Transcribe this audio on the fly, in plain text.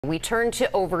We turn to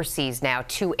overseas now,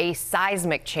 to a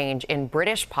seismic change in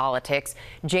British politics.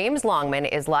 James Longman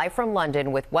is live from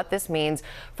London with what this means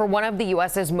for one of the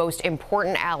U.S.'s most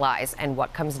important allies and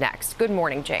what comes next. Good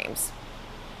morning, James.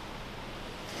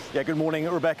 Yeah, good morning,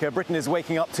 Rebecca. Britain is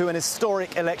waking up to an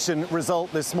historic election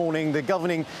result this morning. The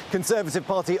governing Conservative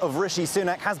Party of Rishi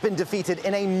Sunak has been defeated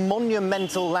in a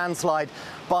monumental landslide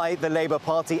by the Labour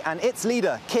Party, and its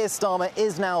leader, Keir Starmer,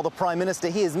 is now the Prime Minister.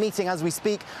 He is meeting as we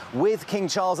speak with King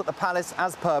Charles at the palace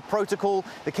as per protocol.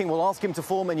 The King will ask him to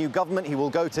form a new government. He will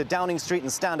go to Downing Street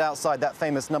and stand outside that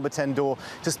famous number 10 door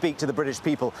to speak to the British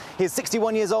people. He is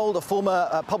 61 years old, a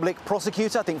former public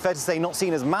prosecutor. I think fair to say not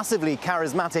seen as massively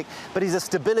charismatic, but he's a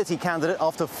stability candidate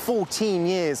after 14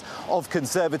 years of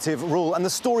Conservative rule. And the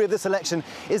story of this election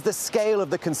is the scale of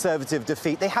the Conservative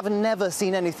defeat. They have never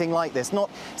seen anything like this,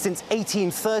 not since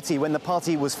 1830 when the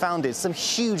party was founded. Some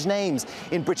huge names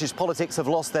in British politics have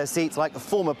lost their seats, like the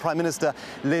former Prime Minister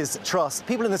Liz Truss.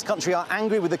 People in this country are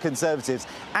angry with the Conservatives,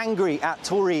 angry at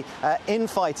Tory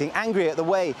infighting, angry at the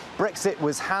way Brexit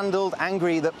was handled,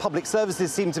 angry that public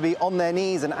services seem to be on their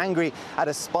knees, and angry at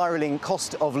a spiralling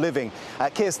cost of living.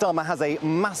 Keir Starmer has a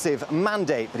massive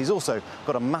mandate, but he's also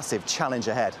got a massive challenge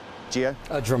ahead. Gio?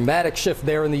 A dramatic shift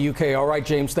there in the UK. All right,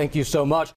 James, thank you so much.